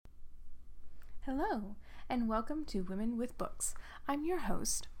Hello, and welcome to Women with Books. I'm your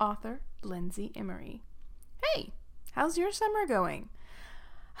host, author Lindsay Emery. Hey, how's your summer going?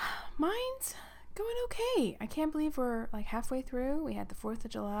 Mine's going okay. I can't believe we're like halfway through. We had the 4th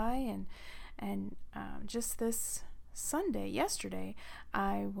of July, and just this Sunday, yesterday,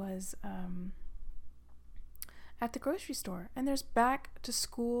 I was at the grocery store, and there's back to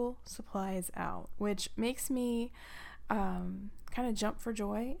school supplies out, which makes me kind of jump for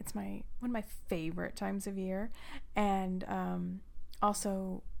joy. It's one of my favorite times of year, and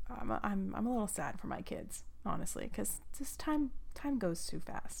also I'm a little sad for my kids, honestly, because this time goes too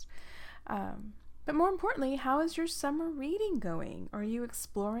fast. But more importantly, how is your summer reading going? Are you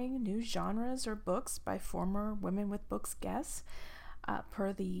exploring new genres or books by former Women with Books guests?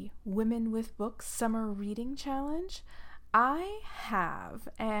 Per the Women with Books Summer Reading Challenge, I have,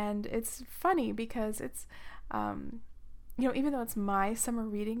 and it's funny because it's even though it's my summer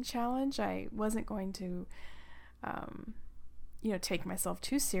reading challenge, I wasn't going to, take myself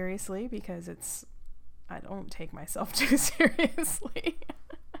too seriously because I don't take myself too seriously.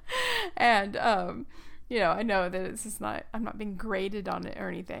 And, I know that I'm not being graded on it or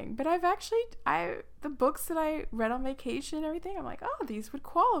anything, but the books that I read on vacation and everything, I'm like, oh, these would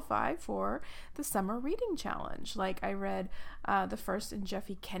qualify for the summer reading challenge. Like I read the first in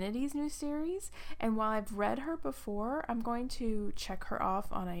Jeffe Kennedy's new series, and while I've read her before, I'm going to check her off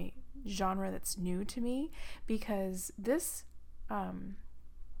on a genre that's new to me, because this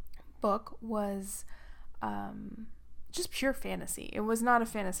book was just pure fantasy. It was not a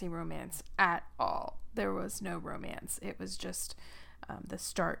fantasy romance at all. There was no romance. It was just the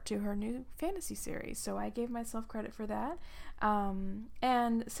start to her new fantasy series. So I gave myself credit for that.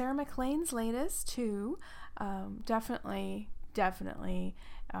 And Sarah MacLean's latest too. Definitely,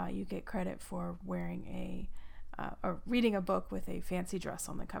 you get credit for wearing or reading a book with a fancy dress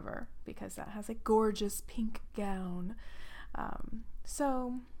on the cover, because that has a gorgeous pink gown.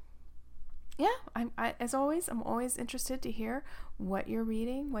 Yeah, as always, I'm always interested to hear what you're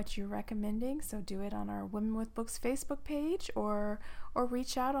reading, what you're recommending. So do it on our Women with Books Facebook page, or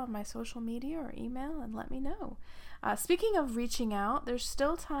reach out on my social media or email and let me know. Speaking of reaching out, there's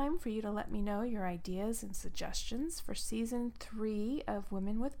still time for you to let me know your ideas and suggestions for season 3 of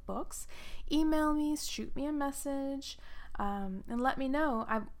Women with Books. Email me, shoot me a message, and let me know.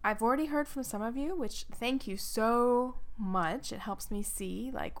 I've already heard from some of you, which thank you so much. It helps me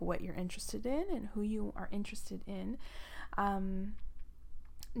see like what you're interested in and who you are interested in.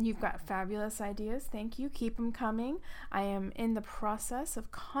 You've got fabulous ideas. Thank you. Keep them coming. I am in the process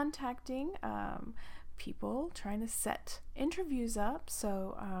of contacting people, trying to set interviews up.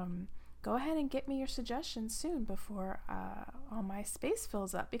 So go ahead and get me your suggestions soon before all my space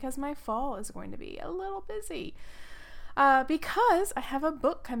fills up, because my fall is going to be a little busy. Because I have a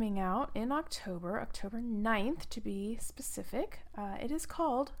book coming out in October 9th to be specific. It is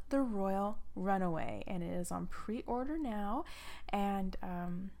called The Royal Runaway, and it is on pre-order now. And,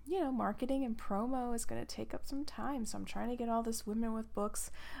 marketing and promo is going to take up some time. So I'm trying to get all this Women with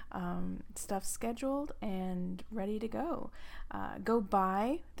Books stuff scheduled and ready to go. Go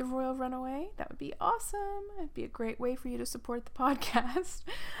buy The Royal Runaway. That would be awesome. It'd be a great way for you to support the podcast.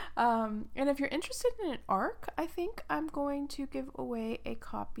 And if you're interested in an ARC, I think I'm going to give away a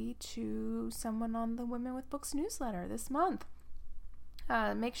copy to someone on the Women with Books newsletter this month.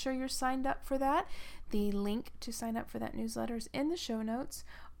 Make sure you're signed up for that. The link to sign up for that newsletter is in the show notes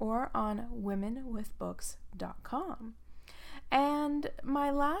or on womenwithbooks.com. And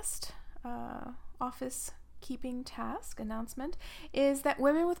my last office keeping task announcement is that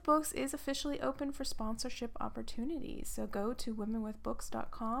Women with Books is officially open for sponsorship opportunities. So go to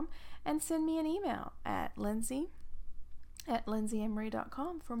womenwithbooks.com and send me an email at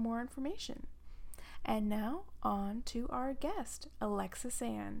lindsay@lindsayemery.com for more information. And now on to our guest, Alexis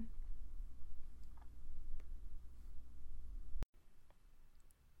Ann.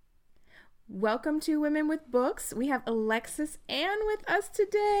 Welcome to Women with Books. We have Alexis Ann with us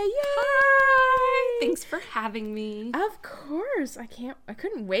today. Yay! Hi! Thanks for having me. Of course. I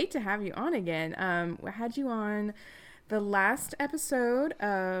couldn't wait to have you on again. I had you on the last episode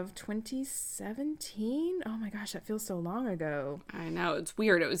of 2017. Oh my gosh, that feels so long ago. I know, it's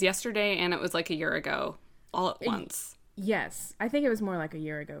weird. It was yesterday and it was like a year ago, all at once. Yes, I think it was more like a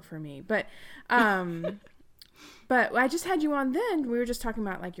year ago for me. But but I just had you on then. We were just talking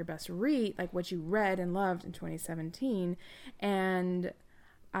about like your best read, like what you read and loved in 2017. And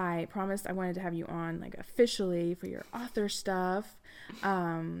I promised I wanted to have you on like officially for your author stuff.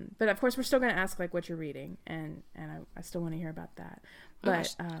 But of course we're still going to ask like what you're reading, and I still want to hear about that.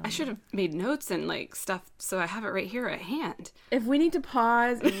 But I should have made notes and like stuff so I have it right here at hand. if we need to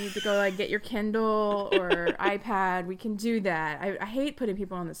pause and you need to go like get your Kindle or iPad, we can do that. I hate putting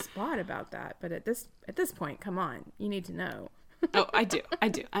people on the spot about that, but at this point, come on, you need to know. Oh, I do.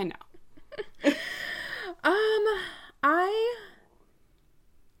 I know.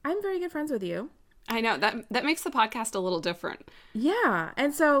 I'm very good friends with you. I know that makes the podcast a little different. Yeah.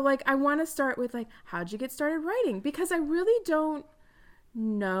 And so like I want to start with like, how'd you get started writing? Because I really don't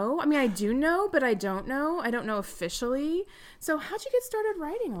know. I mean, I do know, but I don't know. I don't know officially. So how'd you get started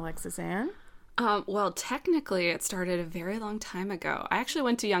writing, Alexis Ann? Well, technically it started a very long time ago. I actually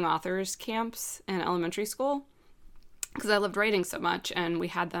went to young authors camps in elementary school because I loved writing so much, and we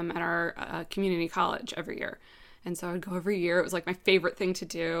had them at our community college every year. And so I would go every year. It was like my favorite thing to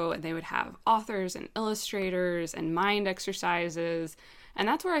do. And they would have authors and illustrators and mind exercises. And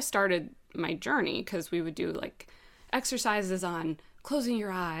that's where I started my journey, because we would do like exercises on closing your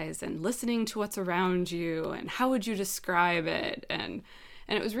eyes and listening to what's around you and how would you describe it. And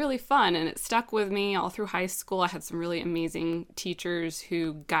it was really fun, and it stuck with me all through high school. I had some really amazing teachers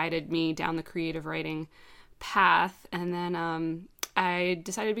who guided me down the creative writing path. And then I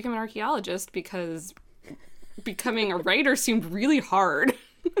decided to become an archaeologist because becoming a writer seemed really hard.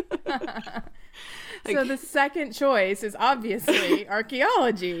 So the second choice is obviously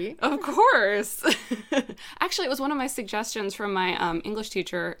archaeology. Of course. Actually, it was one of my suggestions from my English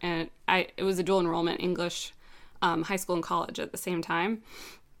teacher, and it was a dual enrollment English high school and college at the same time.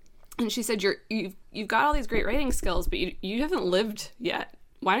 And she said, you've got all these great writing skills, but you haven't lived yet.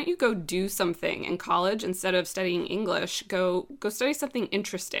 Why don't you go do something in college instead of studying English? Go study something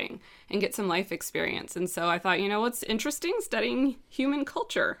interesting and get some life experience. And so I thought, you know what's interesting? Studying human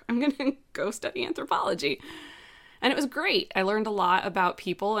culture. I'm going to go study anthropology. And it was great. I learned a lot about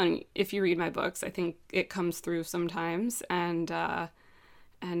people. And if you read my books, I think it comes through sometimes. And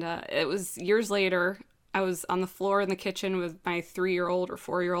it was years later. I was on the floor in the kitchen with my 3-year-old or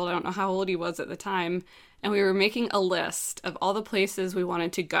 4-year-old. I don't know how old he was at the time. And we were making a list of all the places we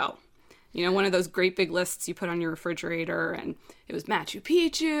wanted to go. You know, one of those great big lists you put on your refrigerator, and it was Machu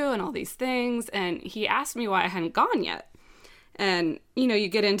Picchu and all these things. And he asked me why I hadn't gone yet. And, you know, you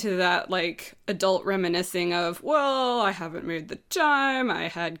get into that like adult reminiscing of, well, I haven't made the time, I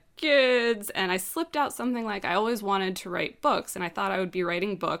had kids. And I slipped out something like, I always wanted to write books, and I thought I would be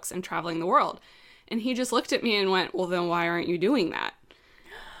writing books and traveling the world. And he just looked at me and went, well, then why aren't you doing that?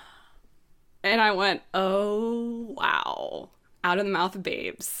 And I went, oh, wow. Out of the mouth of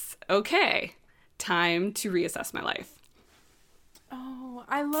babes. Okay, time to reassess my life. Oh,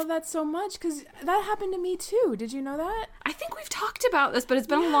 I love that so much, because that happened to me too. Did you know that? I think we've talked about this, but it's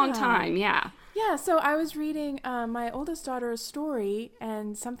been a long time. Yeah. Yeah, so I was reading my oldest daughter's story,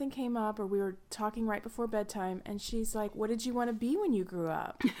 and something came up, or we were talking right before bedtime, and she's like, what did you want to be when you grew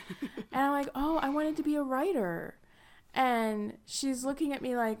up? And I'm like, oh, I wanted to be a writer. And she's looking at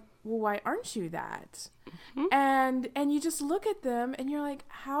me like, well, why aren't you that? Mm-hmm. And you just look at them and you're like,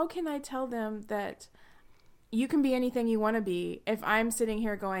 how can I tell them that you can be anything you want to be if I'm sitting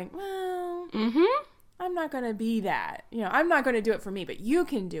here going, well, I'm not going to be that. You know, I'm not going to do it for me, but you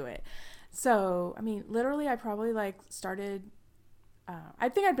can do it. So, I mean, literally, I probably like started, I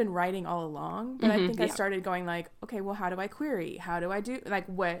think I'd been writing all along, but I think I started going like, okay, well, how do I query? How do I do, like,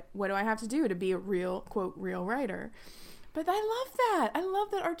 what do I have to do to be a real, quote, real writer? But I love that. I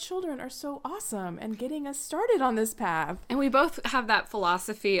love that our children are so awesome and getting us started on this path. And we both have that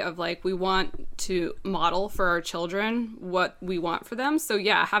philosophy of like, we want to model for our children what we want for them. So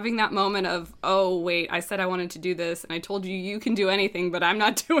yeah, having that moment of, oh, wait, I said I wanted to do this and I told you you can do anything, but I'm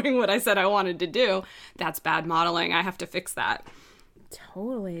not doing what I said I wanted to do. That's bad modeling. I have to fix that.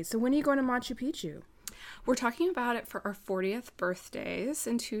 Totally. So when are you going to Machu Picchu? We're talking about it for our 40th birthdays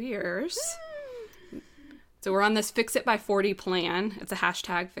in 2 years. So we're on this Fix It by 40 plan. It's a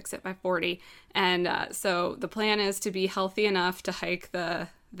hashtag, Fix It by 40. And so the plan is to be healthy enough to hike the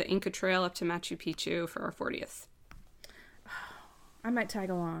Inca Trail up to Machu Picchu for our 40th. I might tag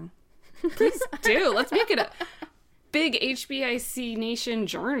along. Please do. Let's make it a big HBIC Nation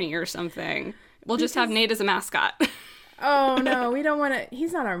journey or something. We'll just have Nate as a mascot. Oh, no, we don't want to.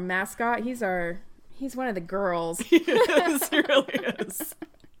 He's not our mascot. He's one of the girls. He is. He really is.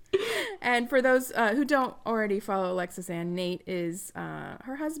 And for those who don't already follow Alexis Ann, Nate is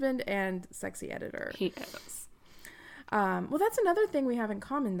her husband and sexy editor. He is. Well, that's another thing we have in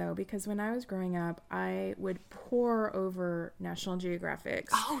common, though, because when I was growing up, I would pore over National Geographics.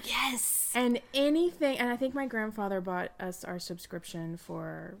 Oh, yes. And anything, and I think my grandfather bought us our subscription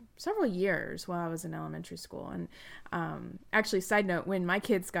for several years while I was in elementary school. And actually, side note, when my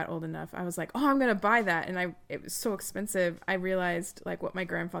kids got old enough, I was like, oh, I'm going to buy that. And it was so expensive. I realized like what my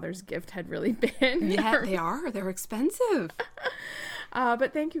grandfather's gift had really been. Yeah, they are. They're expensive.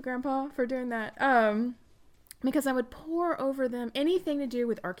 But thank you, Grandpa, for doing that. Because I would pore over them, anything to do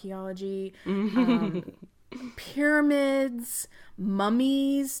with archaeology, pyramids,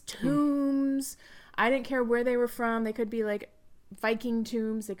 mummies, tombs. I didn't care where they were from. They could be like Viking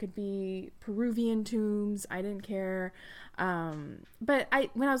tombs. They could be Peruvian tombs. I didn't care. But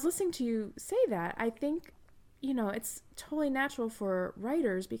when I was listening to you say that, I think, it's totally natural for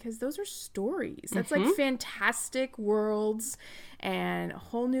writers because those are stories. That's like fantastic worlds and a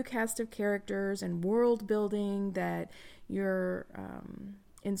whole new cast of characters and world building that you're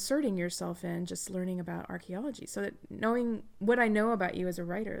inserting yourself in, just learning about archaeology. So that knowing what I know about you as a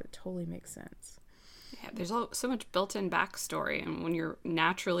writer, it totally makes sense. Yeah, there's so much built-in backstory, and when you're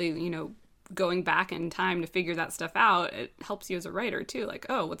naturally, going back in time to figure that stuff out, it helps you as a writer too. Like,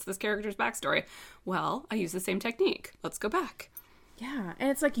 oh, what's this character's backstory? Well, I use the same technique. Let's go back. Yeah, and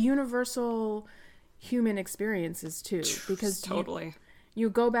it's like universal human experiences too, because totally you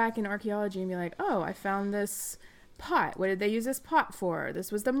go back in archaeology and be like, oh, I found this pot. What did they use this pot for?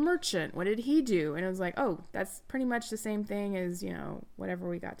 This was the merchant. What did he do? And it was like, oh, that's pretty much the same thing as, whatever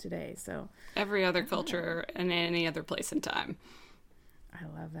we got today. So every other culture and any other place and time. I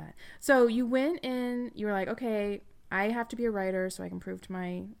love that. So you went in, you were like, okay, I have to be a writer so I can prove to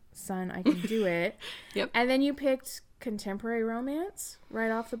my son I can do it. Yep. And then you picked contemporary romance right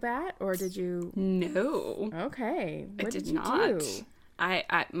off the bat, or did you? No. Okay. What did you not. do?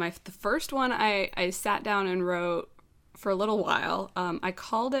 The first one I sat down and wrote for a little while. I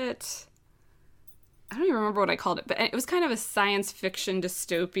called it, I don't even remember what I called it, but it was kind of a science fiction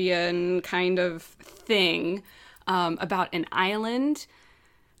dystopian kind of thing about an island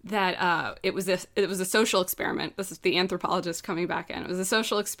that it was a social experiment. This is the anthropologist coming back in. It was a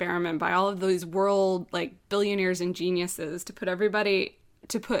social experiment by all of these world like billionaires and geniuses to put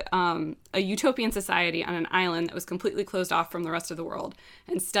a utopian society on an island that was completely closed off from the rest of the world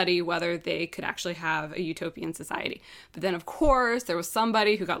and study whether they could actually have a utopian society. But then, of course, there was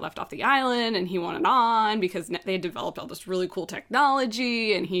somebody who got left off the island and he wanted on because they had developed all this really cool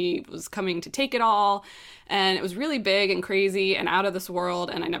technology and he was coming to take it all. And it was really big and crazy and out of this world,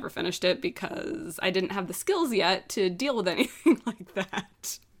 and I never finished it because I didn't have the skills yet to deal with anything like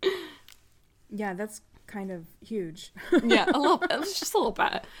that. Yeah, that's kind of huge. Yeah, a little. It was just a little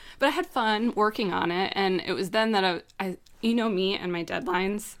bit, but I had fun working on it, and it was then that I me and my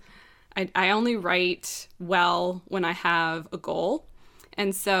deadlines. I only write well when I have a goal,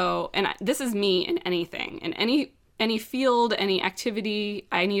 and so this is me in anything, in any field, any activity.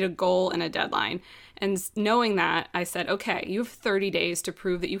 I need a goal and a deadline, and knowing that, I said, okay, you have 30 days to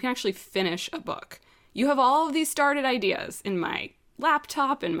prove that you can actually finish a book. You have all of these started ideas in my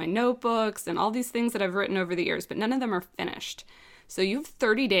laptop and my notebooks and all these things that I've written over the years, but none of them are finished. So you have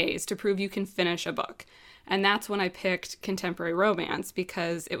 30 days to prove you can finish a book. And that's when I picked contemporary romance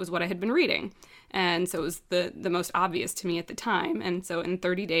because it was what I had been reading. And so it was the most obvious to me at the time. And so in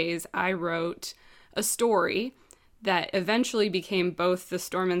 30 days, I wrote a story that eventually became both The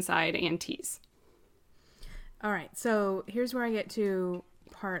Storm Inside and Tease. All right. So here's where I get to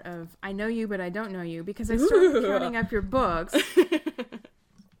part of I know you, but I don't know you, because I started counting up your books.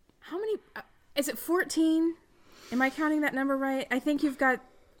 How many? Is it 14? Am I counting that number right? I think you've got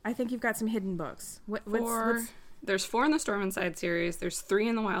some hidden books. What's... There's 4 in the Storm Inside series. There's 3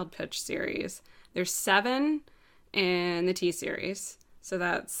 in the Wild Pitch series. There's 7 in the T series. So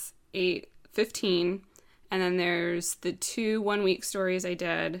that's 15. And then there's the 2 one-week stories I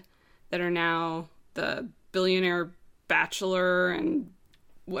did that are now the Billionaire Bachelor and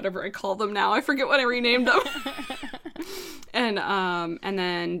whatever I call them now. I forget what I renamed them. and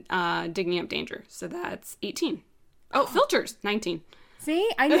then Digging Up Danger. So that's 18. Oh, Filters, 19. See,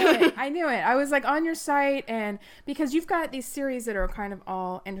 I knew it. I was like on your site, and because you've got these series that are kind of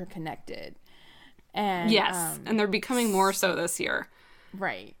all interconnected. And yes, and they're becoming more so this year.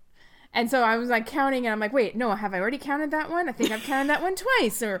 Right. And so I was like counting, and I'm like, wait, no, have I already counted that one? I think I've counted that one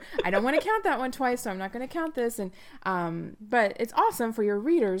twice, or I don't want to count that one twice, so I'm not going to count this. And but it's awesome for your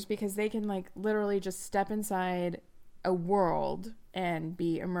readers because they can like literally just step inside a world and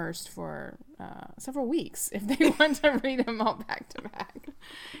be immersed for several weeks if they want to read them all back to back.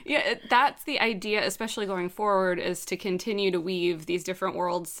 Yeah, that's the idea, especially going forward, is to continue to weave these different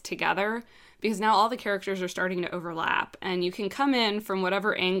worlds together, because now all the characters are starting to overlap, and you can come in from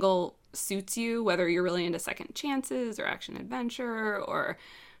whatever angle suits you, whether you're really into second chances or action adventure or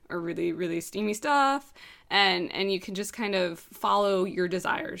really, really steamy stuff, and you can just kind of follow your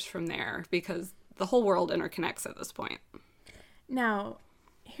desires from there, because the whole world interconnects at this point. Now,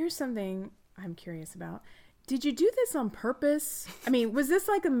 here's something I'm curious about. Did you do this on purpose? I mean, was this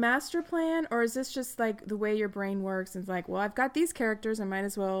like a master plan, or is this just like the way your brain works and it's like, well, I've got these characters, I might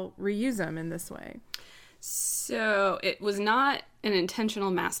as well reuse them in this way? So it was not an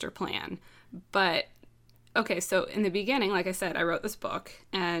intentional master plan, but okay, so in the beginning, like I said, I wrote this book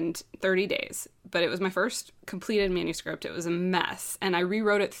in 30 days, but it was my first completed manuscript. It was a mess, and I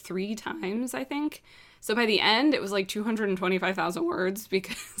rewrote it 3 times, I think. So by the end, it was like 225,000 words,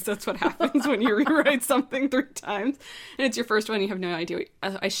 because that's what happens when you rewrite something 3 times, and it's your first one, you have no idea.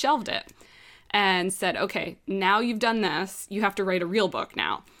 I shelved it and said, okay, now you've done this, you have to write a real book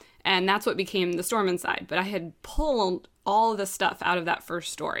now. And that's what became The Storm Inside. But I had pulled all of the stuff out of that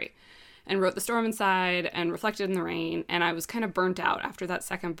first story and wrote The Storm Inside and Reflected in the Rain, and I was kind of burnt out after that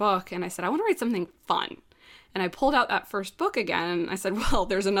second book, and I said, I want to write something fun. And I pulled out that first book again, and I said, well,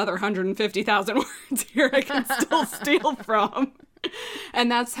 there's another 150,000 words here I can still steal from. And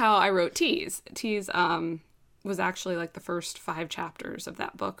that's how I wrote Tease. Tease was actually like the first 5 chapters of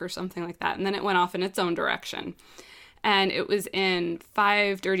that book or something like that. And then it went off in its own direction. And it was in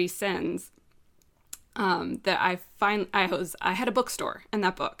 5 Dirty Sins that I had a bookstore in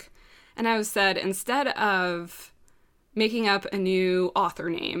that book. And I was said, instead of making up a new author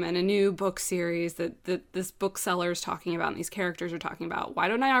name and a new book series that this bookseller is talking about and these characters are talking about, why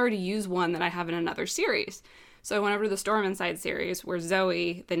don't I already use one that I have in another series? So I went over to the Storm Inside series, where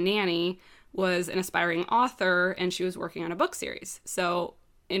Zoe, the nanny, was an aspiring author and she was working on a book series. So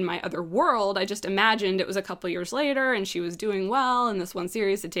in my other world, I just imagined it was a couple years later and she was doing well and this one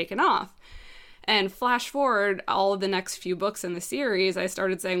series had taken off. And flash forward all of the next few books in the series, I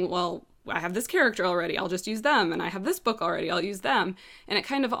started saying, well, I have this character already, I'll just use them. And I have this book already, I'll use them. And it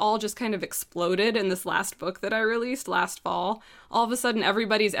kind of all just kind of exploded in this last book that I released last fall. All of a sudden,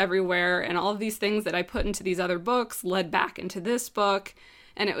 everybody's everywhere. And all of these things that I put into these other books led back into this book.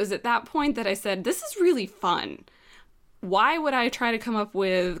 And it was at that point that I said, this is really fun. Why would I try to come up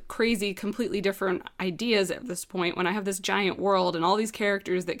with crazy, completely different ideas at this point when I have this giant world and all these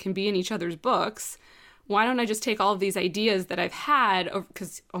characters that can be in each other's books? Why don't I just take all of these ideas that I've had,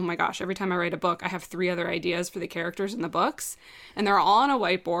 because, oh my gosh, every time I write a book, I have 3 other ideas for the characters in the books, and they're all on a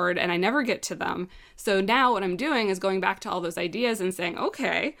whiteboard, and I never get to them. So now what I'm doing is going back to all those ideas and saying,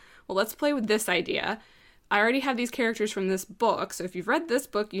 okay, well, let's play with this idea. I already have these characters from this book, so if you've read this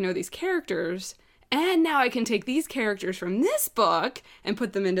book, you know these characters, and now I can take these characters from this book and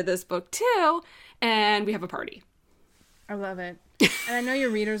put them into this book too, and we have a party. I love it. And I know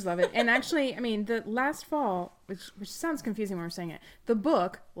your readers love it. And actually, I mean, the last fall, which sounds confusing when we're saying it, the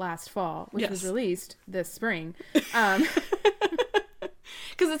book Last Fall, which was released this spring. Because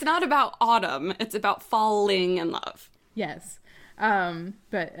it's not about autumn. It's about falling in love. Yes.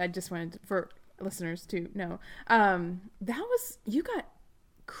 But I just wanted for listeners to know. You got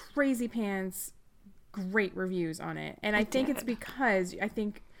crazy pants, great reviews on it. And I think it's because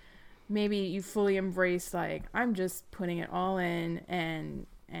maybe you fully embrace, like, I'm just putting it all in and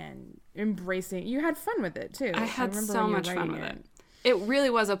embracing. You had fun with it too. I had so much fun with it. It really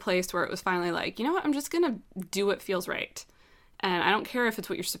was a place where it was finally like, you know what, I'm just gonna do what feels right. And I don't care if it's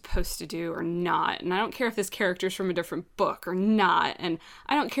what you're supposed to do or not. And I don't care if this character's from a different book or not. And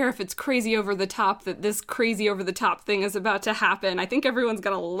I don't care if it's crazy over the top that this crazy over the top thing is about to happen. I think everyone's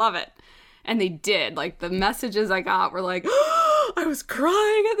gonna love it. And they did. Like, the messages I got were like, oh, I was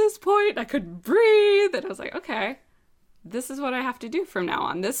crying at this point. I couldn't breathe. And I was like, okay, this is what I have to do from now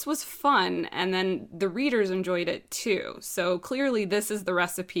on. This was fun. And then the readers enjoyed it too. So clearly this is the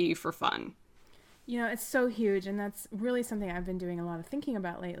recipe for fun. You know, it's so huge. And that's really something I've been doing a lot of thinking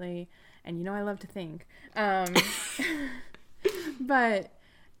about lately. And you know, I love to think. But,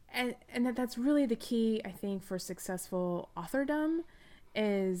 and that's really the key, I think, for successful authordom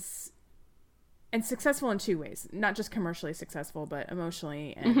is... And successful in 2 ways, not just commercially successful, but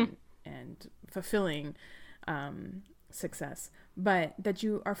emotionally and fulfilling success. But that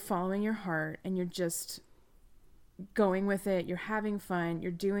you are following your heart and you're just going with it. You're having fun.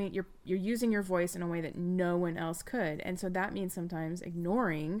 You're using your voice in a way that no one else could. And so that means sometimes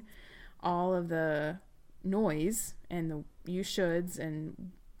ignoring all of the noise and the you shoulds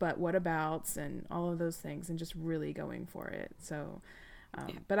and but whatabouts and all of those things, and just really going for it. So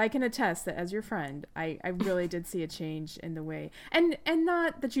but I can attest that as your friend, I really did see a change in the way, and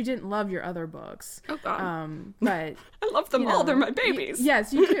not that you didn't love your other books. Oh God. But I love them all. They're my babies.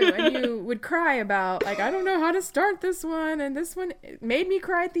 Yes, you do. And you would cry about, like, I don't know how to start this one, and this one made me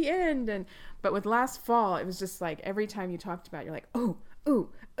cry at the end. But with Last Fall, it was just like every time you talked about it, you're like, oh,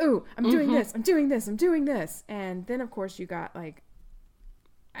 I'm doing this, I'm doing this, I'm doing this. And then, of course, you got like,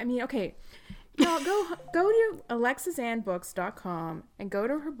 I mean, okay, y'all go to alexisannbooks.com and go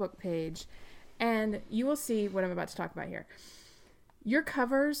to her book page, and you will see what I'm about to talk about here. Your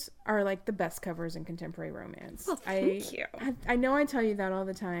covers are like the best covers in contemporary romance. Oh, thank you. I know I tell you that all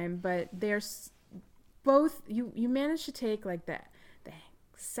the time, but there's both, you managed to take like the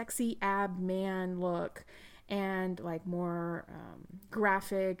sexy ab man look and like more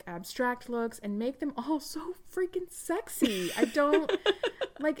graphic abstract looks and make them all so freaking sexy. I don't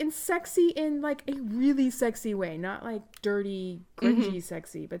like, in sexy in like a really sexy way, not like dirty grungy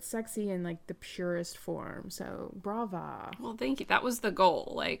sexy, but sexy in like the purest form. So brava. Well, thank you. That was the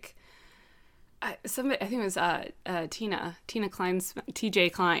goal. Like I think it was Tina Klein's,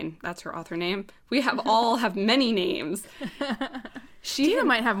 TJ Klein, that's her author name. We all have many names. Tina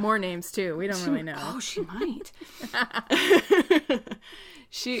might have more names too. We don't really know. Oh, she might.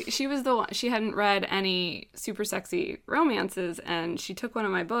 She was the one. She hadn't read any super sexy romances, and she took one of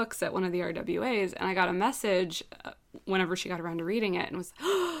my books at one of the RWAs, and I got a message whenever she got around to reading it, and was,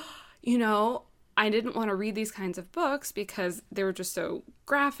 I didn't want to read these kinds of books because they were just so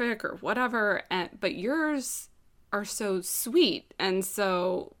graphic or whatever, but yours are so sweet and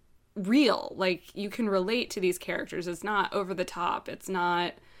so real. Like, you can relate to these characters. It's not over the top. It's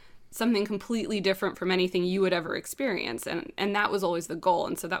not something completely different from anything you would ever experience. And that was always the goal.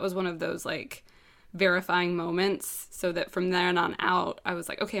 And so that was one of those like verifying moments, so that from then on out, I was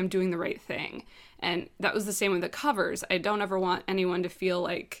like, okay, I'm doing the right thing. And that was the same with the covers. I don't ever want anyone to feel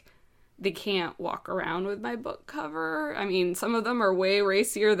like they can't walk around with my book cover. I mean, some of them are way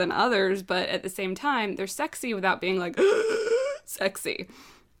racier than others, but at the same time, they're sexy without being like sexy.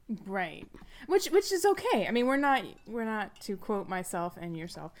 Right. Which is okay. I mean, we're not, to quote myself and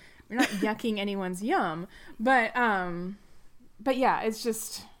yourself, we're not yucking anyone's yum, but yeah, it's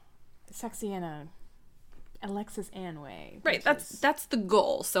just sexy in a Alexis Ann way. Right. That's the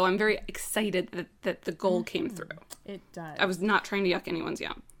goal. So I'm very excited that the goal came through. It does. I was not trying to yuck anyone's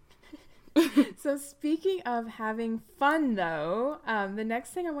yum. So speaking of having fun, though, the next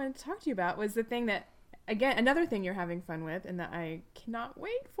thing I wanted to talk to you about was the thing that, again, another thing you're having fun with and that I cannot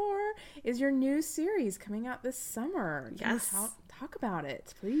wait for is your new series coming out this summer. Yes. Talk about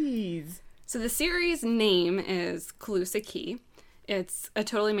it, please. So the series name is Calusa Key. It's a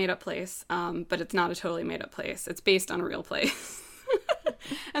totally made-up place, but it's not a totally made-up place. It's based on a real place.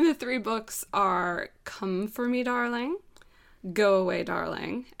 And the 3 books are Come For Me, Darling, Go Away,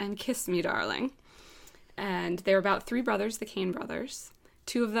 Darling, and Kiss Me, Darling. And they're about 3 brothers, the Kane brothers.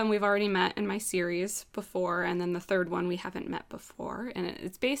 2 of them we've already met in my series before, and then the 3rd one we haven't met before. And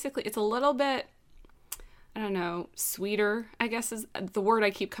it's basically, it's a little bit, I don't know, sweeter, I guess is the word I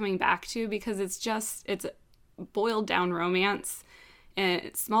keep coming back to, because it's boiled down romance. And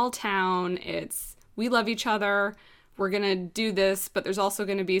it's small town, we love each other, we're gonna do this, but there's also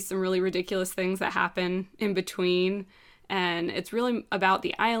gonna be some really ridiculous things that happen in between. And it's really about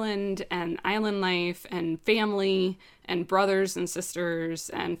the island and island life and family and brothers and sisters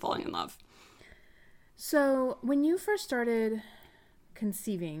and falling in love. So when you first started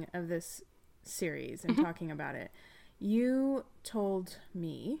conceiving of this series and talking about it, you told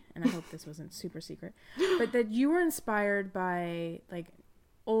me, and I hope this wasn't super secret, but that you were inspired by like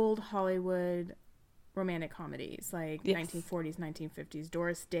old Hollywood romantic comedies, like yes. 1940s, 1950s,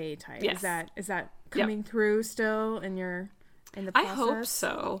 Doris Day type. Yes. Is that coming through still in the process? I hope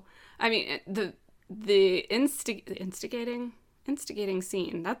so. I mean, the instigating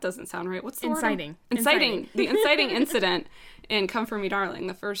scene, that doesn't sound right. What's the inciting? word? Inciting. The inciting incident in Come For Me, Darling,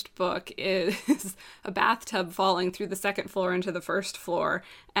 the first book, is a bathtub falling through the 2nd floor into the 1st floor,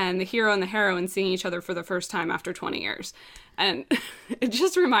 and the hero and the heroine seeing each other for the first time after 20 years. And it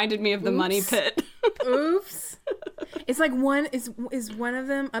just reminded me of the Money Pit. Oops. It's like one is one of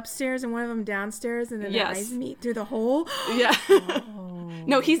them upstairs and one of them downstairs, and then their eyes meet through the hole. Yeah. Oh.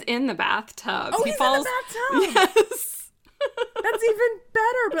 No, he's in the bathtub. Oh, he's in the bathtub. Yes. That's even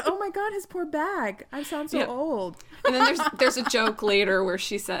better. But oh my God, his poor bag. I sound so old. And then there's a joke later where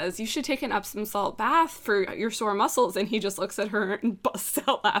she says, "You should take an Epsom salt bath for your sore muscles," and he just looks at her and busts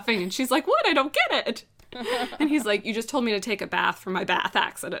out laughing, and she's like, "What? I don't get it." And he's like, "You just told me to take a bath for my bath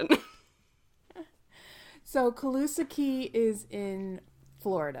accident." So Calusa Key is in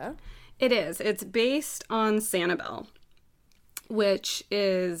Florida. It is. It's based on Sanibel, which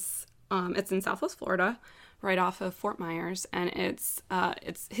is it's in Southwest Florida, right off of Fort Myers, and it's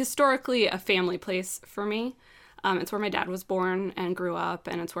historically a family place for me. It's where my dad was born and grew up,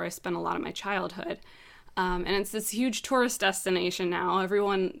 and it's where I spent a lot of my childhood. And it's this huge tourist destination now.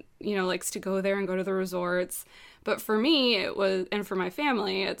 Everyone, likes to go there and go to the resorts. But for me, it was, and for my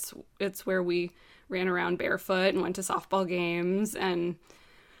family, it's where we ran around barefoot and went to softball games, and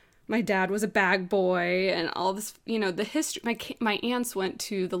my dad was a bag boy, and all this, the history. My aunts went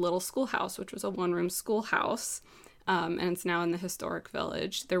to the Little Schoolhouse, which was a one-room schoolhouse, and it's now in the historic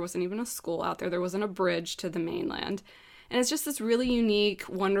village. There wasn't even a school out there. There wasn't a bridge to the mainland. And it's just this really unique,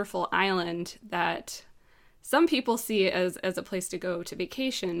 wonderful island that some people see as a place to go to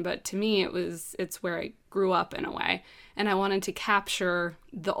vacation, but to me it's where I grew up in a way. And I wanted to capture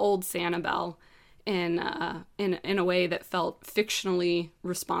the old Sanibel in a way that felt fictionally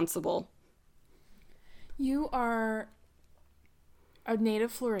responsible. You are a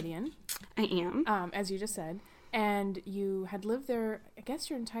native Floridian. I am. As you just said. And you had lived there, I guess,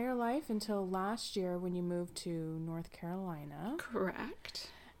 your entire life until last year when you moved to North Carolina. Correct.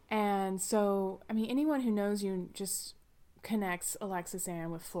 And so, anyone who knows you just connects Alexis Ann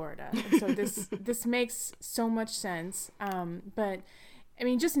with Florida. And so this makes so much sense. But,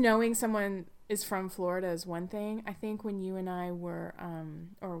 just knowing someone is from Florida is one thing. I think when you and I were,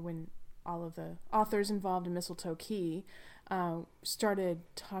 or when all of the authors involved in Mistletoe Key started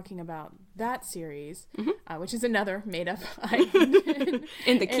talking about that series, which is another made-up island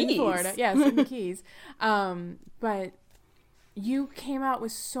in the Keys. In Florida. Yes, in the Keys. But you came out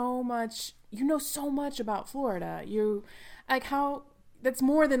with so much, so much about Florida. That's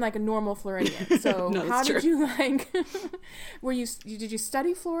more than like a normal Floridian. So no, how did you did you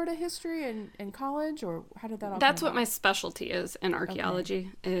study Florida history in college, or how did that all That's come what my specialty is in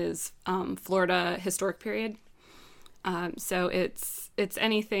archaeology, is Florida historic period. So it's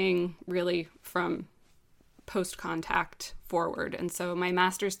anything really from post-contact forward. And so my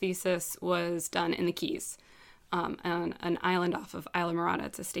master's thesis was done in the Keys, on an island off of Islamorada.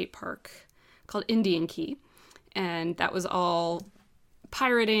 It's a state park called Indian Key. And that was all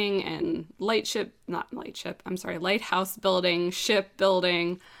pirating and lighthouse building, ship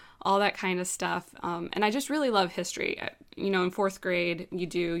building, all that kind of stuff. And I just really love history. In fourth grade, you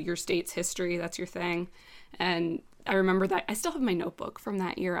do your state's history. That's your thing. And I remember that. I still have my notebook from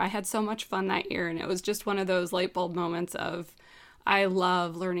that year. I had so much fun that year. And it was just one of those light bulb moments of, I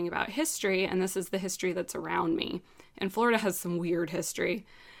love learning about history, and this is the history that's around me. And Florida has some weird history.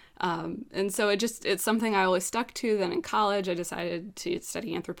 And so it's something I always stuck to. Then in college, I decided to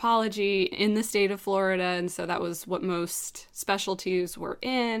study anthropology in the state of Florida. And so that was what most specialties were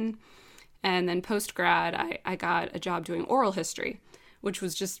in. And then post-grad, I got a job doing oral history, which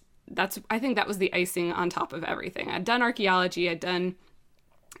was I think that was the icing on top of everything. I'd done archaeology, I'd done,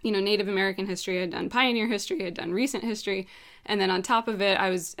 Native American history, I'd done pioneer history, I'd done recent history. And then on top of it,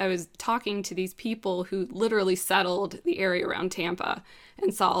 I was talking to these people who literally settled the area around Tampa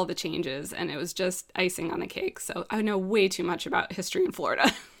and saw all the changes. And it was just icing on the cake. So I know way too much about history in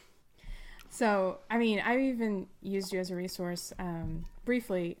Florida. So, I even used you as a resource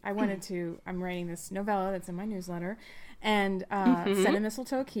briefly. I'm writing this novella that's in my newsletter, and set in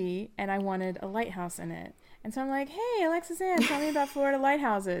Mistletoe Key, and I wanted a lighthouse in it. And so I'm like, hey, Alexis Ann, tell me about Florida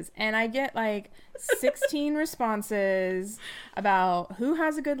lighthouses. And I get 16 responses about who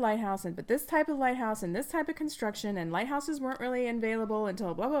has a good lighthouse, but this type of lighthouse and this type of construction, and lighthouses weren't really available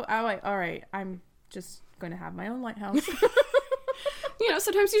until blah, blah. I'm like, all right, I'm just going to have my own lighthouse.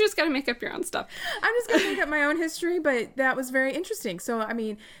 Sometimes you just got to make up your own stuff. I'm just going to make up my own history, but that was very interesting. So,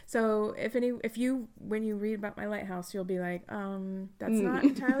 when you read about my lighthouse, you'll be like, that's not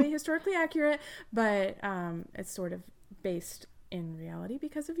entirely historically accurate, but it's sort of based in reality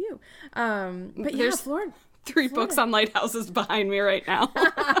because of you. But there's Florida. 3 books on lighthouses behind me right now.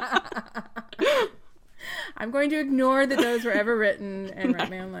 I'm going to ignore that those were ever written and write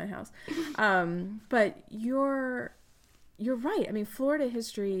my own lighthouse. But you're right. Florida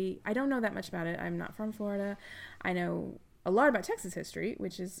history, I don't know that much about it. I'm not from Florida. I know a lot about Texas history,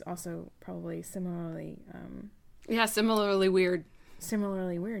 which is also probably similarly... similarly weird.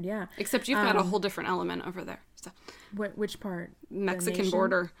 Similarly weird, yeah. Except you've got a whole different element over there. So. Which part? Mexican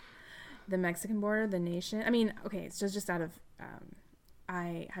border. The Mexican border, the nation. Okay, so just out of...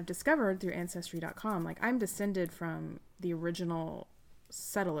 I have discovered through Ancestry.com, I'm descended from the original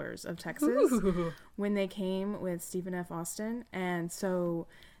settlers of Texas when they came with Stephen F. Austin, and so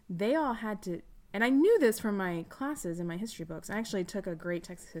they all had to and I knew this from my classes in my history books. I actually took a great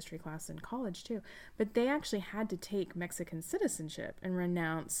Texas history class in college too, but they actually had to take Mexican citizenship and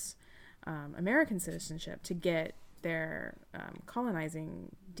renounce American citizenship to get their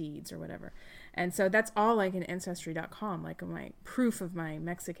colonizing deeds or whatever. And so that's all like in Ancestry.com, like my proof of my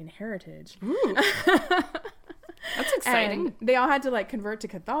Mexican heritage. Ooh. That's exciting. And they all had to like convert to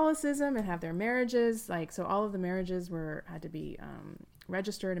Catholicism and have their marriages. Like, so all of the marriages had to be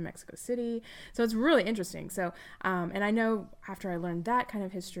registered in Mexico City. So it's really interesting. So, and I know after I learned that kind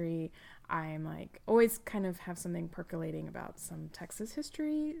of history, I'm like always kind of have something percolating about some Texas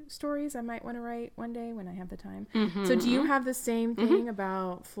history stories I might want to write one day when I have the time. Mm-hmm. So do you have the same thing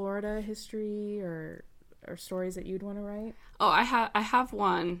about Florida history or stories that you'd want to write? Oh, I have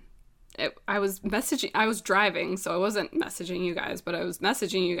one. I was driving, so I wasn't messaging you guys, but I was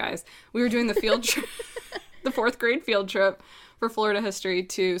messaging you guys. We were doing the field trip, the 4th grade field trip for Florida history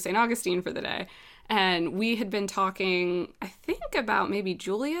to St. Augustine for the day. And we had been talking, I think, about maybe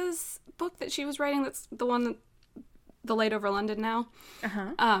Julia's book that she was writing. That's the one that The Light Over London Now.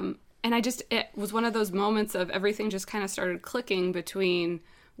 Uh-huh. And it was one of those moments of everything just kind of started clicking between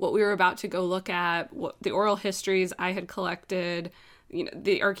what we were about to go look at, what the oral histories I had collected,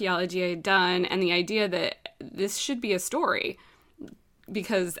 the archaeology I had done, and the idea that this should be a story,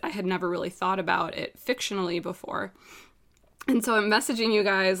 because I had never really thought about it fictionally before. And so I'm messaging you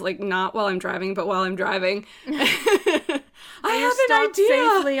guys, like, not while I'm driving, but while I'm driving. I have an idea.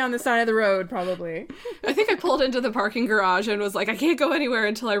 Safely on the side of the road, probably. I think I pulled into the parking garage and was like, I can't go anywhere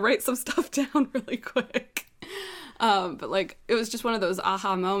until I write some stuff down really quick. But like, it was just one of those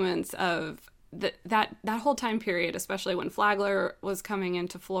aha moments of that whole time period, especially when Flagler was coming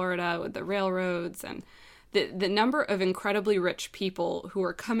into Florida with the railroads, and the number of incredibly rich people who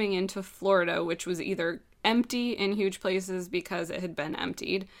were coming into Florida, which was either empty in huge places because it had been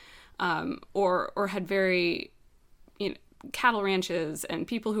emptied, or had very, cattle ranches and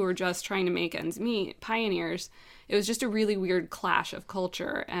people who were just trying to make ends meet, pioneers. It was just a really weird clash of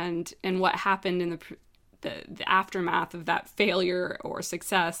culture, and what happened in the aftermath of that failure or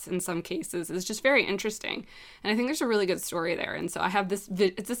success in some cases is just very interesting. And I think there's a really good story there. And so I have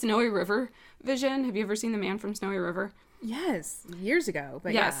it's a Snowy River vision. Have you ever seen The Man from Snowy River? Yes, years ago.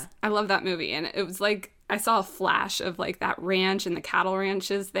 But yes, yeah. I love that movie. And it was like, I saw a flash of like that ranch and the cattle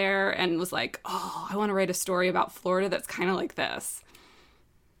ranches there, and was like, oh, I want to write a story about Florida that's kind of like this.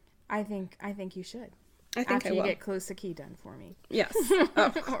 I think you should. I think after you get Close the Key done for me. Yes.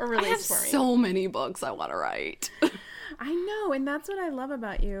 Or release for me. So many books I want to write. I know, and that's what I love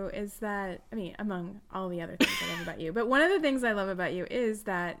about you is that, among all the other things I love about you, but one of the things I love about you is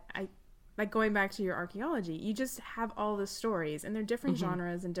that like going back to your archaeology, you just have all the stories, and they're different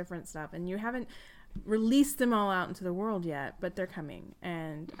genres and different stuff, and you haven't released them all out into the world yet, but they're coming,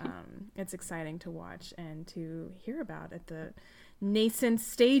 and it's exciting to watch and to hear about at the nascent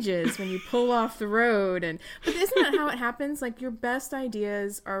stages when you pull off the road. But isn't that how it happens? Like, your best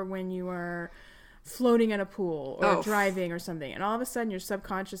ideas are when you are floating in a pool or driving or something, and all of a sudden your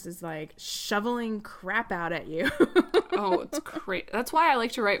subconscious is like shoveling crap out at you. Oh, it's great. That's why I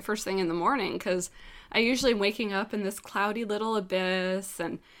like to write first thing in the morning, because I usually am waking up in this cloudy little abyss,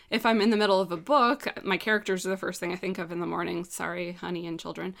 and if I'm in the middle of a book, my characters are the first thing I think of in the morning. Sorry, honey and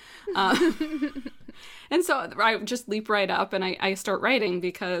children. And so I just leap right up and I start writing,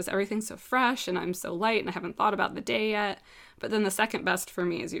 because everything's so fresh and I'm so light and I haven't thought about the day yet. But then the second best for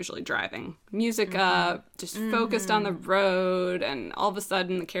me is usually driving. Music up, just focused on the road, and all of a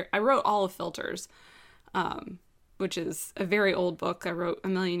sudden I wrote all of Filters, which is a very old book I wrote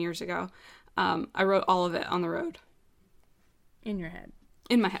 1,000,000 years ago. I wrote all of it on the road. In your head?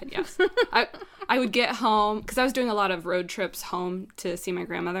 In my head, yes. I would get home, because I was doing a lot of road trips home to see my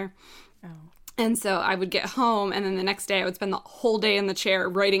grandmother. Oh. And so I would get home, and then the next day I would spend the whole day in the chair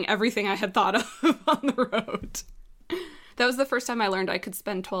writing everything I had thought of on the road. That was the first time I learned I could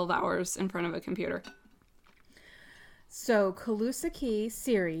spend 12 hours in front of a computer. So, Colusa Key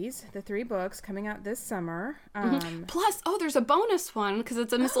series, the 3 books coming out this summer. Plus, there's a bonus one, because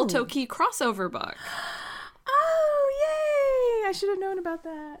it's a Mistletoe Key crossover book. Oh, yay! I should have known about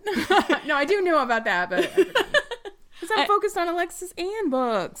that. No, I do know about that, but because I'm focused on Alexis Ann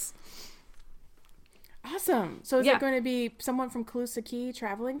books. Awesome. So is it going to be someone from Colusa Key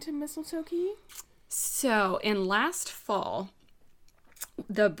traveling to Mistletoe Key? So in last fall,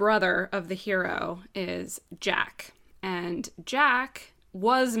 the brother of the hero is Jack. And Jack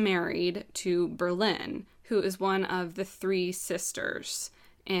was married to Berlin, who is one of the 3 sisters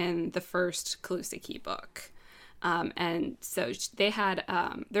in the first Colusa Key book. And so they had,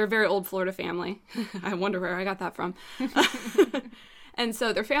 they're a very old Florida family. I wonder where I got that from. And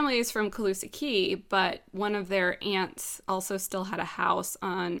so their family is from Calusa Key, but one of their aunts also still had a house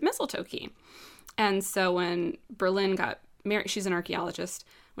on Mistletoe Key. And so when Berlin got married, she's an archaeologist.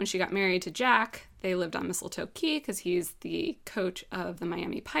 When she got married to Jack, they lived on Mistletoe Key because he's the coach of the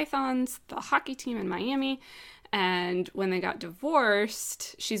Miami Pythons, the hockey team in Miami. And when they got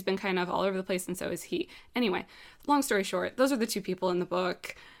divorced, she's been kind of all over the place, and so is he. Anyway, long story short, those are the two people in the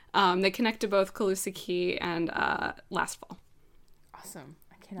book. They connect to both Calusa Key and Last Fall. Awesome.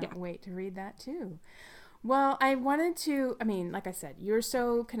 I cannot wait to read that too. Well, I wanted to, I mean, like I said, you're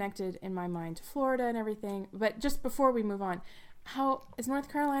so connected in my mind to Florida and everything, but just before we move on, how has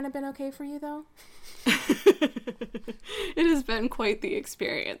North Carolina been okay for you though? It has been quite the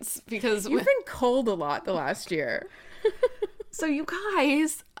experience because you've been cold a lot the last year. So you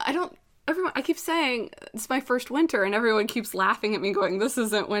guys, I keep saying it's my first winter and everyone keeps laughing at me going, this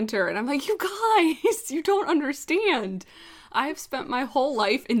isn't winter. And I'm like, you guys, you don't understand. I've spent my whole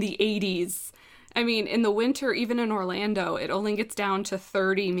life in the 80s. I mean, in the winter, even in Orlando, it only gets down to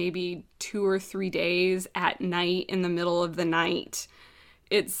 30, maybe 2 or 3 days at night in the middle of the night.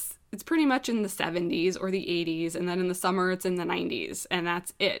 It's pretty much in the 70s or the 80s, and then in the summer it's in the 90s, and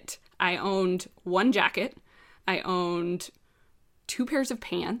that's it. I owned one jacket. I owned 2 pairs of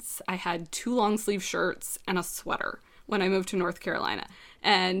pants. I had 2 long sleeve shirts and a sweater when I moved to North Carolina.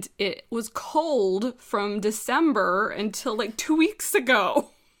 And it was cold from December until like 2 weeks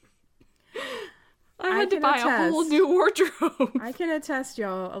ago. I had to buy a whole new wardrobe. I can attest,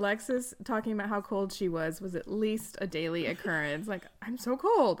 y'all. Alexis talking about how cold she was at least a daily occurrence. Like, I'm so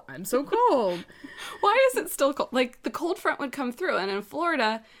cold. I'm so cold. Why is it still cold? Like, the cold front would come through, and in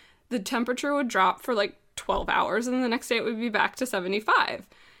Florida, the temperature would drop for like 12 hours, and then the next day it would be back to 75.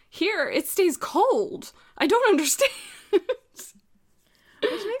 Here, it stays cold. I don't understand.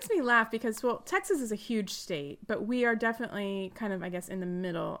 Which makes me laugh because, well, Texas is a huge state, but we are definitely kind of, I guess, in the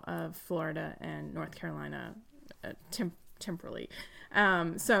middle of Florida and North Carolina temporally.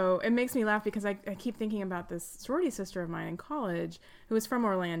 So it makes me laugh because I keep thinking about this sorority sister of mine in college who was from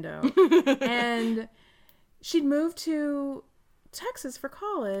Orlando. And she'd moved to Texas for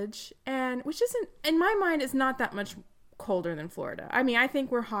college, and which isn't, in my mind, is not that much colder than Florida. I mean, I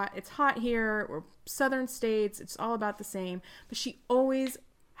think we're hot. It's hot here. We're southern states. It's all about the same. But she always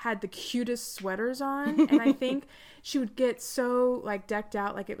had the cutest sweaters on. And I think she would get so like decked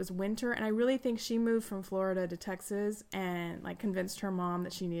out like it was winter. And I really think she moved from Florida to Texas and like convinced her mom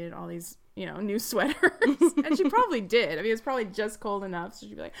that she needed all these, you know, new sweaters. And she probably did. I mean, it's probably just cold enough. So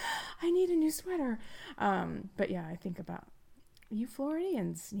she'd be like, I need a new sweater. But yeah, I think about you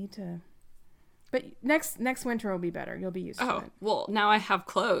Floridians need to. But next winter will be better. You'll be used to it. Oh, well, now I have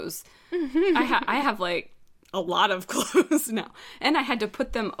clothes. I have, like, a lot of clothes now. And I had to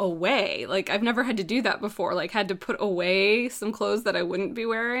put them away. Like, I've never had to do that before. Like, had to put away some clothes that I wouldn't be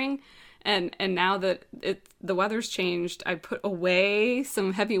wearing. And now that the weather's changed, I put away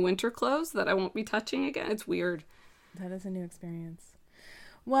some heavy winter clothes that I won't be touching again. It's weird. That is a new experience.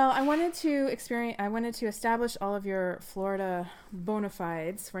 Well, I wanted to establish all of your Florida bona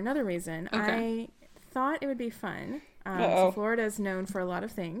fides for another reason. Okay. I thought it would be fun. So Florida is known for a lot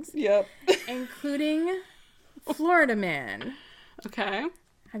of things. Yep. Including Florida Man. Okay.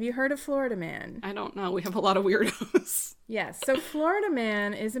 Have you heard of Florida Man? I don't know. We have a lot of weirdos. Yes. So Florida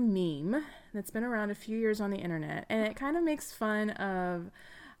Man is a meme that's been around a few years on the internet, and it kind of makes fun of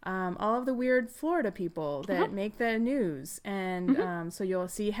all of the weird Florida people that make the news. And so you'll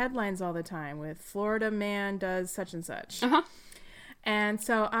see headlines all the time with Florida man does such and such. And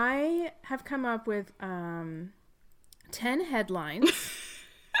so I have come up with 10 headlines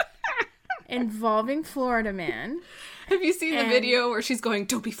involving Florida man. Have you seen the video where she's going,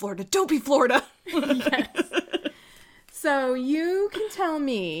 don't be Florida, don't be Florida? Yes. So you can tell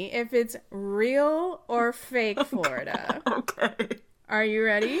me if it's real or fake Florida. Okay. Are you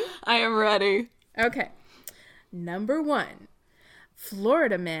ready? I am ready. Okay. Number 1.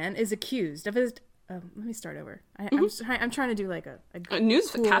 Florida man is accused of his... let me start over. I'm trying to do like a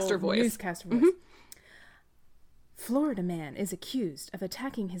newscaster voice. Newscaster voice. Florida man is accused of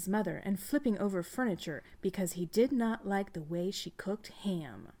attacking his mother and flipping over furniture because he did not like the way she cooked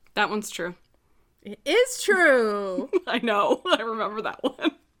ham. That one's true. It is true. I know. I remember that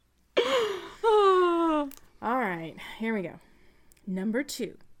one. All right. Here we go. Number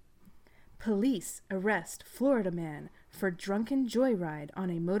 2. Police arrest Florida man for drunken joyride on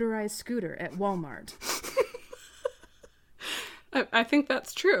a motorized scooter at Walmart. I think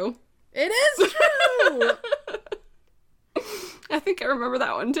that's true. It is true! I think I remember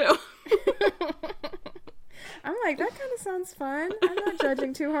that one too. I'm like, that kind of sounds fun. I'm not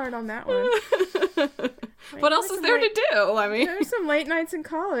judging too hard on that one. Like, What else is there to do? I mean, there's some late nights in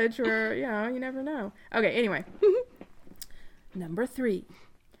college where, you never know. Okay, anyway. Number 3.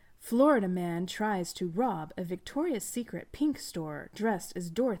 Florida man tries to rob a Victoria's Secret pink store dressed as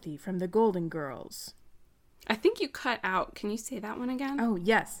Dorothy from the Golden Girls. I think you cut out. Can you say that one again? Oh,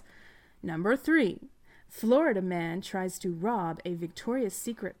 yes. Number 3. Florida man tries to rob a Victoria's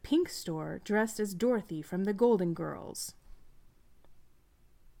Secret pink store dressed as Dorothy from the Golden Girls.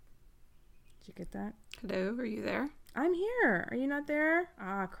 Did you get that? Hello, are you there? I'm here. Are you not there?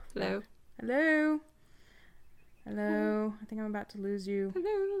 Ah, crap. Hello. Hello. Hello. I think I'm about to lose you.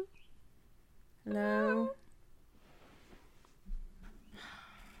 Hello. Hello.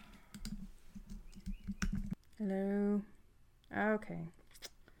 Hello. Okay.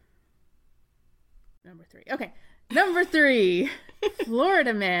 Number 3. Okay. Number 3.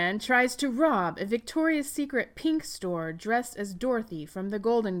 Florida man tries to rob a Victoria's Secret pink store dressed as Dorothy from the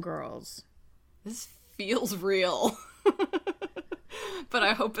Golden Girls. This feels real. But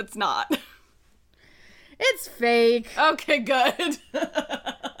I hope it's not. It's fake. Okay, good.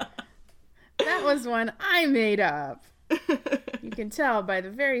 That was one I made up. You can tell by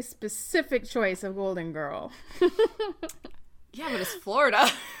the very specific choice of Golden Girl. Yeah, but it's Florida.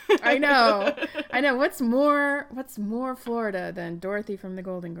 I know. What's more Florida than Dorothy from the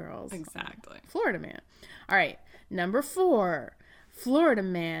Golden Girls? Exactly. Florida man. All right. Number 4. Florida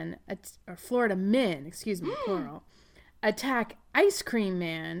men, plural, attack ice cream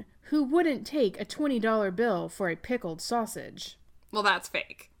man who wouldn't take a $20 bill for a pickled sausage. Well, that's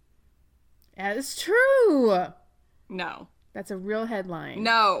fake. That is true. No. That's a real headline.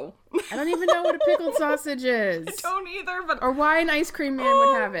 No. I don't even know what a pickled sausage is. I don't either, but... Or why an ice cream man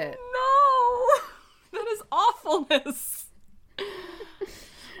would have it. No. That is awfulness.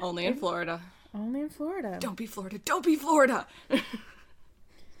 Only in Florida. Only in Florida. Don't be Florida. Don't be Florida.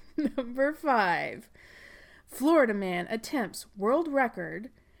 Number 5. Florida man attempts world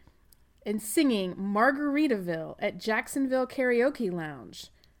record in singing Margaritaville at Jacksonville Karaoke Lounge.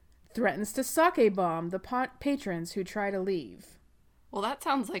 Threatens to sake bomb the patrons who try to leave. Well, that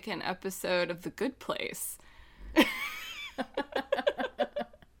sounds like an episode of The Good Place.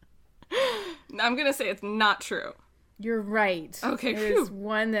 I'm going to say it's not true. You're right. Okay, It phew. is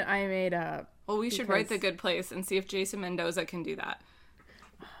one that I made up. Well, we should write The Good Place and see if Jason Mendoza can do that.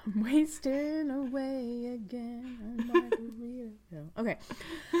 I'm wasting away again on Margaritaville. Okay.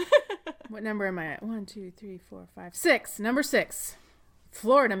 What number am I at? 1, 2, 3, 4, 5, 6. Number 6.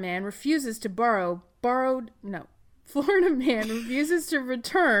 Florida man refuses to Florida man refuses to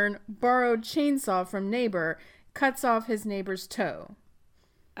return borrowed chainsaw from neighbor, cuts off his neighbor's toe.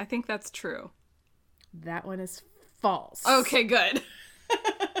 I think that's true. That one is false. Okay, good.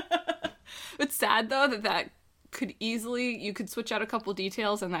 It's sad, though, that could you could switch out a couple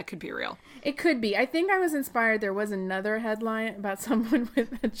details and that could be real. It could be. I think I was inspired. There was another headline about someone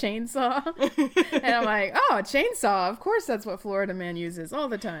with a chainsaw. And I'm like, oh, a chainsaw. Of course that's what Florida man uses all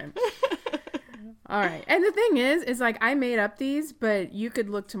the time. All right. And the thing is like I made up these, but you could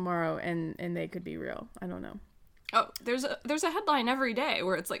look tomorrow and they could be real. I don't know. Oh, there's a headline every day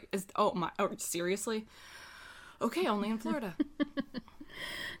where it's like, seriously? Okay, only in Florida.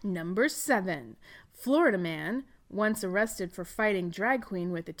 Number 7. Florida man once arrested for fighting drag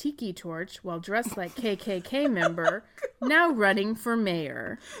queen with a tiki torch while dressed like KKK member, now running for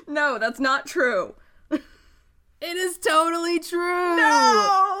mayor. No, that's not true. It is totally true.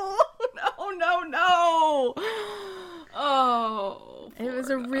 No! No! Oh, It was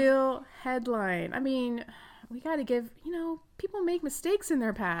a real headline. I mean, we got to give, people make mistakes in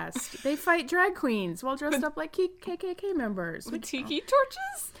their past. They fight drag queens while dressed up like KKK members. with tiki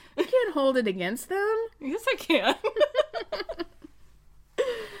torches? We can't hold it against them. Yes, I can.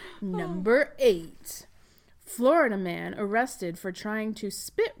 Number 8. Florida man arrested for trying to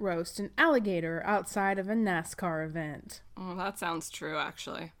spit roast an alligator outside of a NASCAR event. Oh, that sounds true,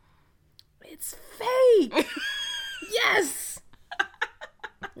 actually. It's fake! Yes!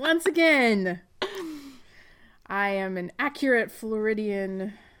 Once again, I am an accurate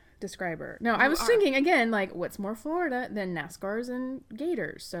Floridian describer. No, I was thinking again, like, what's more Florida than NASCARs and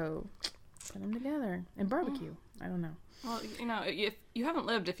gators? So, put them together. And barbecue. I don't know. Well, if you haven't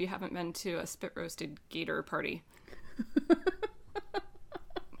lived if you haven't been to a spit roasted gator party.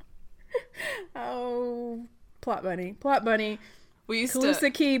 Oh, plot bunny. We used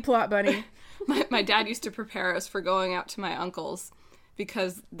Calusa Key, plot bunny. My dad used to prepare us for going out to my uncle's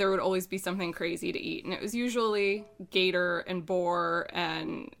because there would always be something crazy to eat. And it was usually gator and boar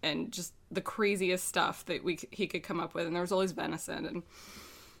and just the craziest stuff that he could come up with. And there was always venison, and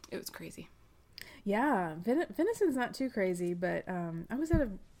it was crazy. Yeah, venison's not too crazy, but I was at a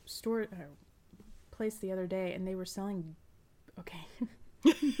store place the other day, and they were selling. Okay,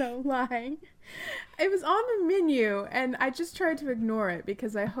 no lying. It was on the menu, and I just tried to ignore it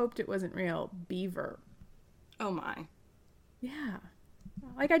because I hoped it wasn't real. Beaver. Oh my. Yeah.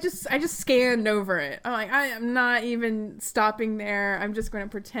 Like I just scanned over it. I'm like, I am not even stopping there. I'm just going to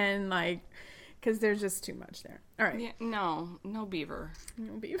pretend like, because there's just too much there. All right. Yeah, no beaver.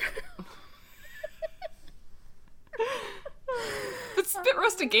 No beaver. But spit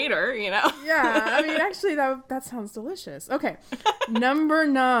roast a gator, you know? Yeah, I mean, actually, that sounds delicious. Okay. Number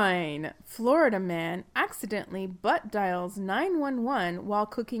 9. Florida man accidentally butt dials 911 while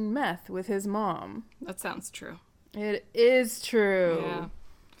cooking meth with his mom. That sounds true. It is true. Yeah.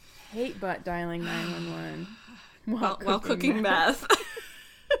 Hate butt dialing 911 While cooking meth.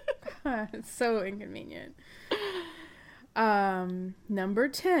 It's so inconvenient. Number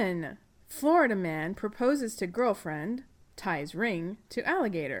 10. Florida man proposes to girlfriend, ties ring to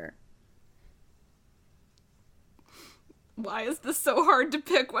alligator. Why is this so hard to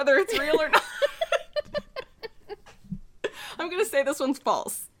pick whether it's real or not? I'm going to say this one's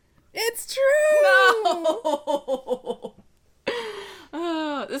false. It's true!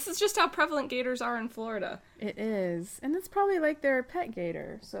 No! This is just how prevalent gators are in Florida. It is. And it's probably like their pet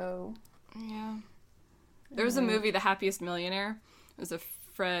gator, so... Yeah. There was a movie, The Happiest Millionaire. It was a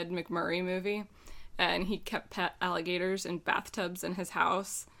Fred McMurray movie. And he kept pet alligators in bathtubs in his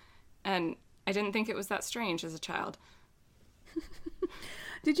house. And I didn't think it was that strange as a child.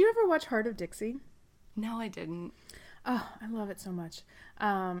 Did you ever watch Heart of Dixie? No, I didn't. Oh, I love it so much.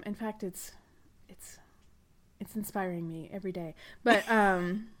 In fact, it's inspiring me every day. But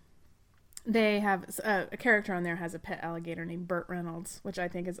they have a character on there has a pet alligator named Burt Reynolds, which I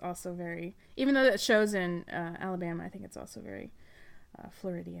think is also very, even though it shows in Alabama, I think it's also very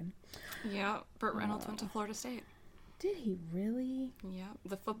Floridian. Yeah, Burt Reynolds went to Florida State. Did he really? Yeah,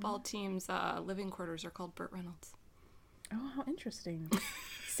 the football team's living quarters are called Burt Reynolds. Oh, how interesting.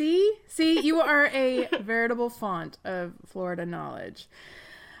 See, you are a veritable font of Florida knowledge.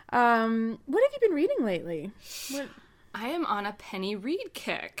 What have you been reading lately? I am on a Penny Reid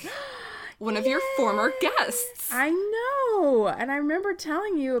kick. One of your former guests. I know. And I remember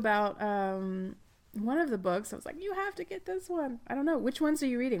telling you about one of the books. I was like, you have to get this one. I don't know. Which ones are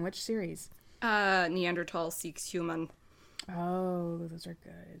you reading? Which series? Neanderthal Seeks Human. Oh, those are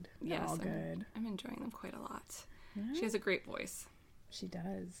good. Yes, all good. I'm enjoying them quite a lot. Yeah. She has a great voice. She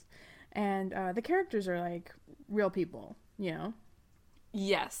does. And the characters are like real people, you know?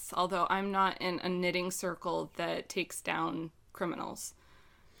 Yes, although I'm not in a knitting circle that takes down criminals.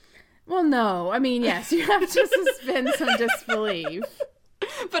 Well, no. I mean, yes, you have to suspend some disbelief.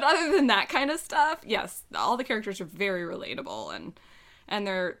 But other than that kind of stuff, yes, all the characters are very relatable and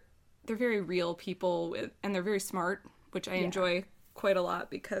they're very real people and they're very smart, which I enjoy quite a lot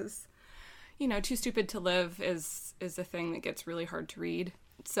because, you know, Too Stupid to Live is a thing that gets really hard to read.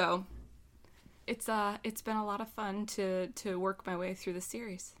 So it's been a lot of fun to work my way through the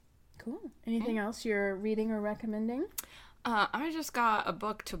series. Cool. Anything else you're reading or recommending? I just got a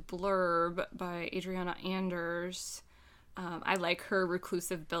book to blurb by Adriana Anders. I like her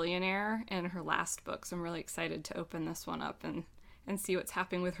Reclusive Billionaire and her last book, so I'm really excited to open this one up and see what's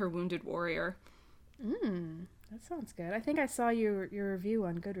happening with her Wounded Warrior. That sounds good. I think I saw your review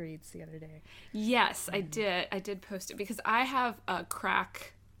on Goodreads the other day. Yes, I did. I did post it because I have a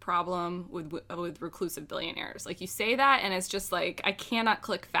crack problem with Reclusive Billionaires. Like, you say that and it's just like I cannot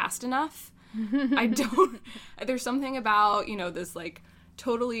click fast enough. I don't. There's something about, you know, this like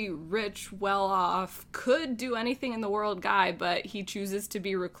totally rich, well-off, could do anything in the world guy, but he chooses to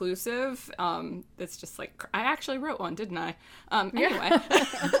be reclusive. That's just like, I actually wrote one, didn't I? Anyway.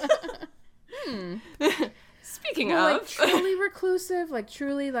 Speaking of, like truly reclusive, like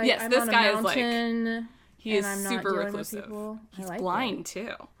truly like yes, I'm this on a guy mountain. is like he is I'm super not reclusive. He's He's blind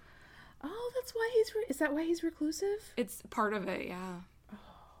too. Oh, that's why is that why he's reclusive? It's part of it, yeah.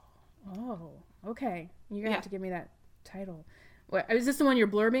 Oh, okay. You're gonna have to give me that title. What, is this the one you're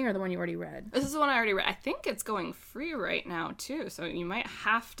blurbing or the one you already read? This is the one I already read. I think it's going free right now too, so you might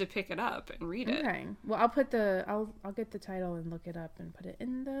have to pick it up and read it. Okay. Well, I'll get the title and look it up and put it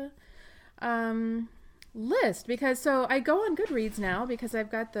in the list because so I go on Goodreads now because I've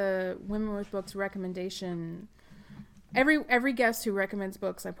got the Women with Books recommendation. Every guest who recommends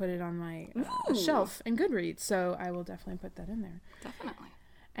books, I put it on my shelf in Goodreads, so I will definitely put that in there. Definitely.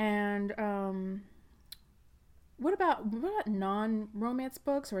 And what about non-romance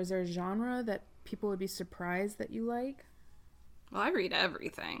books, or is there a genre that people would be surprised that you like? Well, I read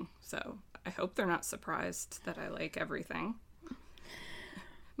everything, so I hope they're not surprised that I like everything.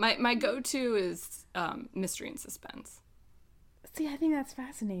 My go-to is mystery and suspense. See, I think that's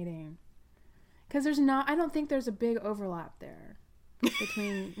fascinating. Because I don't think there's a big overlap there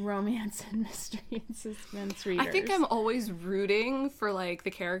between romance and mystery and suspense readers. I think I'm always rooting for, like,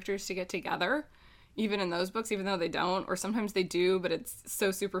 the characters to get together, even in those books, even though they don't, or sometimes they do, but it's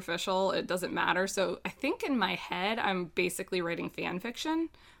so superficial, it doesn't matter. So I think in my head, I'm basically writing fan fiction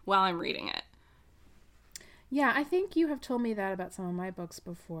while I'm reading it. Yeah, I think you have told me that about some of my books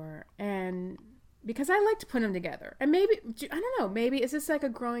before, and because I like to put them together. And maybe, I don't know, maybe is this like a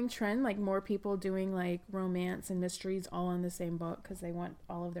growing trend, like more people doing like romance and mysteries all in the same book because they want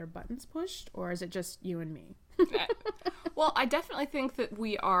all of their buttons pushed, or is it just you and me? Well, I definitely think that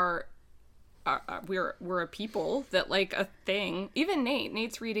we're a people that like a thing. Even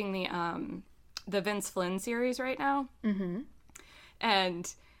Nate's reading the Vince Flynn series right now. Mm-hmm.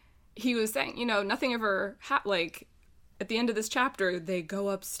 And he was saying, you know, nothing ever like at the end of this chapter they go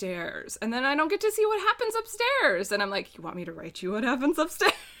upstairs and then I don't get to see what happens upstairs, and I'm like, you want me to write you what happens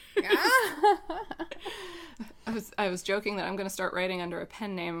upstairs? I was joking that I'm going to start writing under a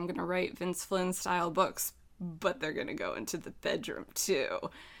pen name. I'm going to write Vince Flynn style books, but they're going to go into the bedroom too.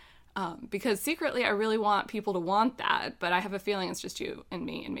 Because secretly I really want people to want that, but I have a feeling it's just you and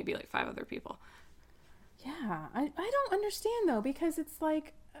me and maybe like 5 other people. Yeah, I don't understand though, because it's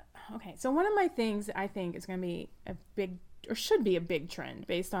like, okay, so one of my things I think is going to be a big, or should be a big trend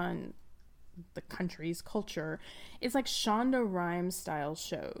based on the country's culture, is like Shonda Rhimes style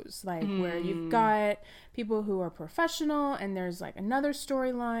shows, like where you've got people who are professional and there's like another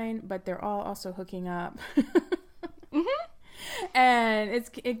storyline, but they're all also hooking up. And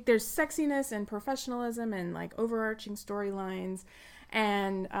there's sexiness and professionalism and like overarching storylines,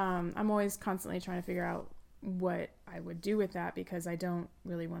 and I'm always constantly trying to figure out what I would do with that, because I don't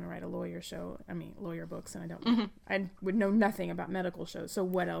really want to write a lawyer books, and I would know nothing about medical shows, so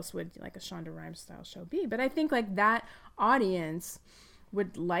what else would like a Shonda Rhimes style show be? But I think like that audience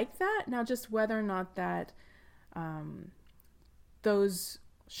would like that. Now, just whether or not that those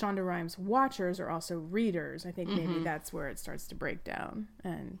Shonda Rhimes watchers are also readers, I think maybe that's where it starts to break down,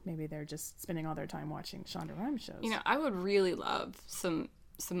 and maybe they're just spending all their time watching Shonda Rhimes shows. You know, I would really love some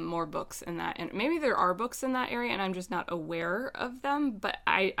more books in that, and maybe there are books in that area and I'm just not aware of them, but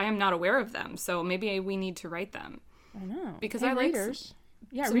I am not aware of them, so maybe we need to write them. I know, because hey, I like readers.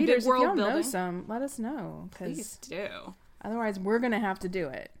 some Readers, big world if y'all building. know some, let us know. Please do. Otherwise, we're gonna have to do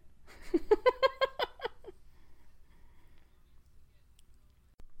it.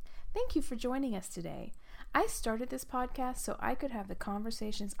 Thank you for joining us today. I started this podcast so I could have the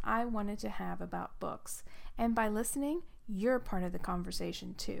conversations I wanted to have about books, and by listening, you're part of the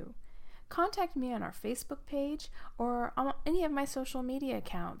conversation too. Contact me on our Facebook page or on any of my social media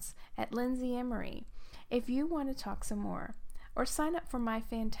accounts at Lindsay Emery if you want to talk some more, or sign up for my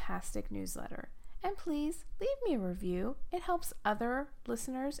fantastic newsletter. And please leave me a review. It helps other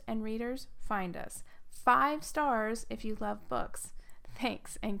listeners and readers find us. 5 stars if you love books.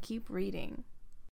 Thanks, and keep reading.